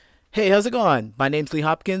Hey, how's it going? My name's Lee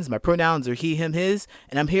Hopkins, my pronouns are he, him, his,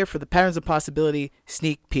 and I'm here for the Patterns of Possibility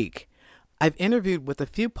sneak peek. I've interviewed with a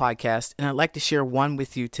few podcasts, and I'd like to share one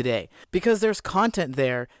with you today because there's content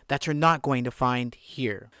there that you're not going to find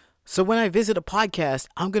here. So when I visit a podcast,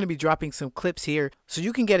 I'm going to be dropping some clips here so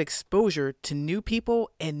you can get exposure to new people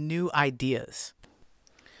and new ideas.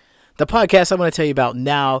 The podcast I want to tell you about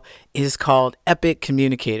now is called Epic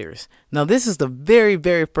Communicators. Now, this is the very,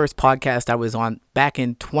 very first podcast I was on back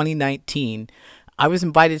in 2019. I was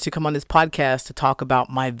invited to come on this podcast to talk about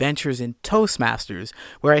my ventures in Toastmasters,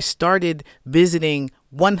 where I started visiting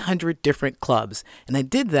 100 different clubs. And I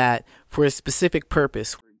did that for a specific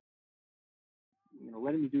purpose.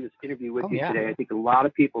 Letting me do this interview with you today. I think a lot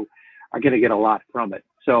of people are going to get a lot from it.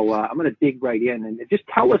 So I'm going to dig right in and just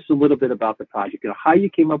tell us a little bit about the project, how you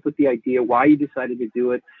came up with the idea, why you decided to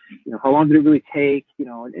do it, how long did it really take,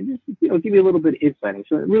 and just, give me a little bit of insight.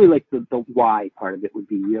 So really like the why part of it would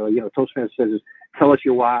be, Toastmasters says, tell us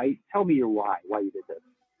your why. Tell me your why you did this.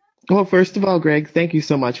 Well, first of all, Greg, thank you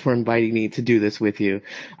so much for inviting me to do this with you.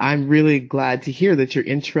 I'm really glad to hear that you're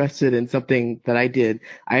interested in something that I did.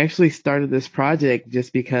 I actually started this project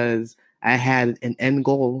just because I had an end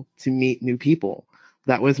goal to meet new people.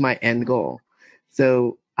 That was my end goal.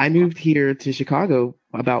 So I moved here to Chicago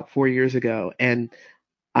about 4 years ago, and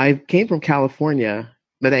I came from California,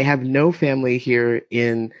 but I have no family here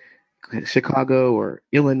in Chicago or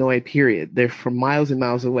Illinois, period. They're from miles and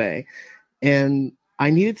miles away. And I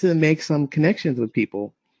needed to make some connections with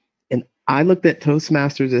people. And I looked at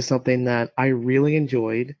Toastmasters as something that I really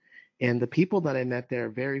enjoyed. And the people that I met there are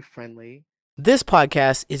very friendly. This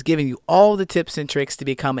podcast is giving you all the tips and tricks to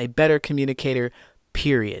become a better communicator,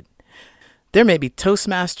 period. There may be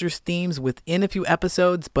Toastmasters themes within a few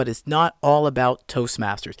episodes, but it's not all about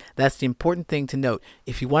Toastmasters. That's the important thing to note.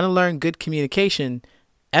 If you want to learn good communication,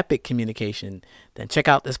 epic communication, then check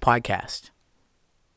out this podcast.